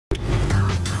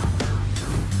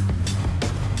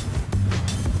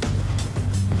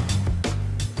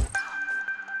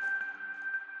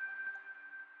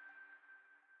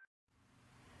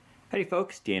Howdy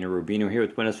folks, Domino here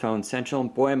with Windows Phone Central.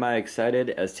 Boy am I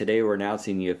excited, as today we're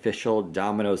announcing the official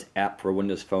Domino's app for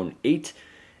Windows Phone 8,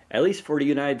 at least for the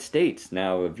United States.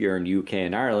 Now if you're in UK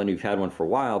and Ireland, you've had one for a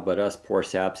while, but us poor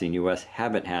saps in the US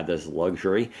haven't had this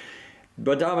luxury.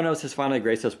 But Domino's has finally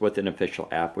graced us with an official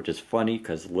app, which is funny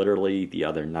because literally the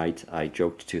other night I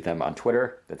joked to them on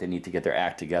Twitter that they need to get their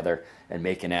act together and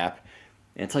make an app.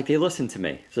 And it's like they listened to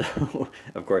me. So,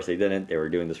 of course they didn't. They were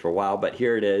doing this for a while, but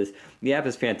here it is. The app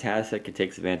is fantastic. It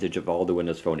takes advantage of all the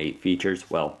Windows Phone 8 features.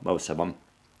 Well, most of them.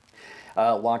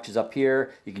 Launches up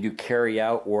here. You can do carry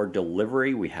out or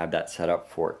delivery. We have that set up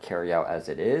for carry out as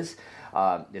it is.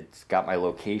 It's got my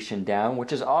location down,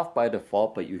 which is off by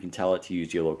default, but you can tell it to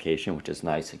use your location, which is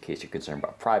nice in case you're concerned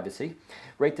about privacy.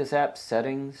 Rate this app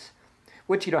settings,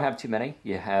 which you don't have too many.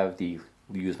 You have the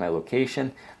use my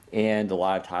location and the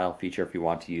live tile feature if you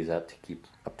want to use that to keep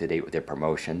up to date with their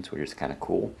promotions, which is kind of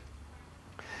cool.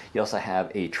 You also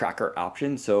have a tracker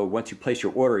option, so once you place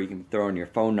your order you can throw in your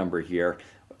phone number here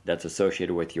that's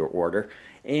associated with your order,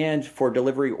 and for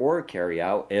delivery or carry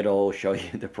out it'll show you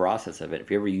the process of it.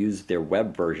 If you ever use their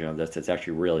web version of this, it's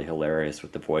actually really hilarious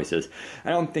with the voices.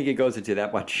 I don't think it goes into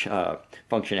that much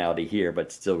functionality here, but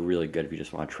it's still really good if you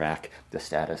just want to track the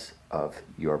status of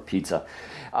your pizza.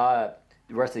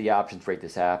 The rest of the options rate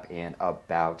this app and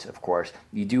about, of course.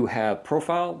 You do have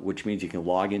profile, which means you can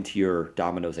log into your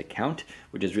Domino's account,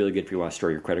 which is really good if you want to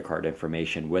store your credit card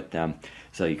information with them.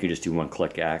 So you can just do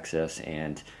one-click access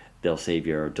and they'll save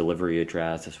your delivery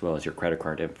address as well as your credit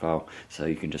card info, so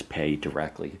you can just pay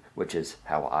directly, which is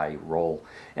how I roll.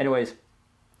 Anyways,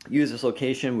 use this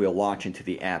location, we'll launch into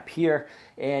the app here,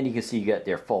 and you can see you get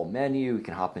their full menu. You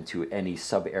can hop into any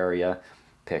sub area,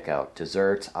 pick out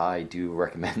desserts. I do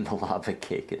recommend the lava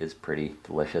cake. It is pretty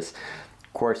delicious.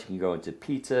 Of course, you can go into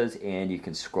pizzas and you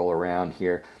can scroll around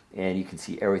here and you can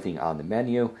see everything on the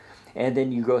menu. And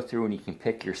then you go through and you can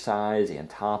pick your size and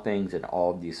toppings and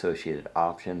all of the associated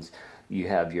options. You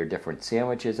have your different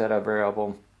sandwiches that are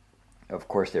available. Of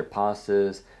course, their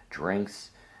pastas, drinks,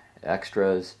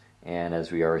 extras, and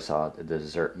as we already saw, the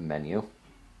dessert menu.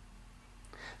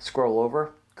 Scroll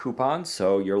over. Coupons,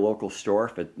 so your local store,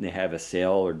 if they have a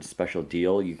sale or special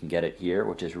deal, you can get it here,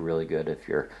 which is really good if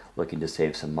you're looking to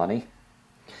save some money.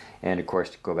 And of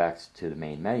course, to go back to the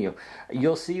main menu,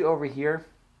 you'll see over here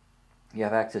you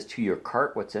have access to your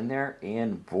cart, what's in there,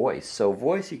 and voice. So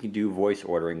voice, you can do voice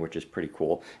ordering, which is pretty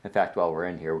cool. In fact, while we're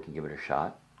in here, we can give it a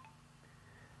shot.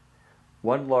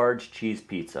 1 large cheese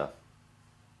pizza.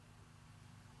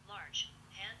 Large,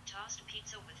 hand-tossed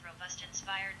pizza with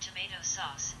robust-inspired tomato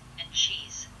sauce and cheese.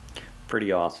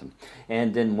 Pretty awesome.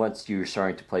 And then once you're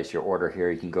starting to place your order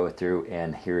here, you can go through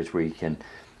and here's where you can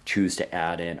choose to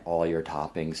add in all your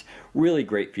toppings. Really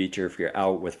great feature if you're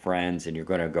out with friends and you're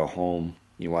going to go home,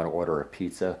 you want to order a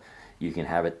pizza, you can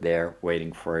have it there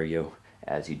waiting for you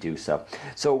as you do so.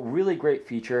 So really great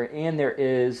feature. And there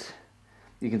is,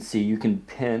 you can see, you can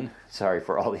pin, sorry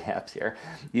for all the apps here,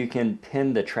 you can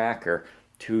pin the tracker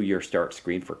to your start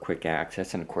screen for quick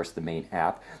access, and of course the main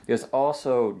app. There's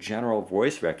also general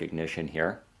voice recognition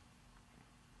here.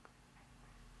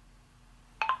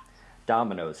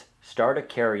 Domino's, start a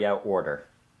carry-out order.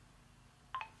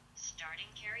 Starting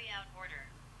carry-out order.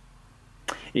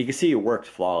 You can see it works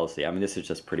flawlessly. I mean, this is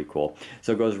just pretty cool.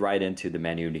 So it goes right into the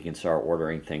menu and you can start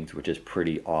ordering things, which is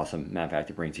pretty awesome. Matter of fact,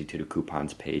 it brings you to the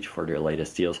coupons page for their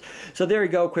latest deals. So there you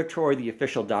go, quick tour of the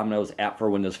official Domino's app for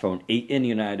Windows Phone 8 in the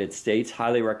United States.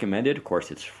 Highly recommended. Of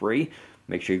course, it's free.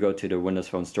 Make sure you go to the Windows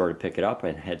Phone store to pick it up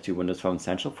and head to Windows Phone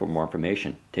Central for more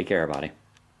information. Take care, everybody.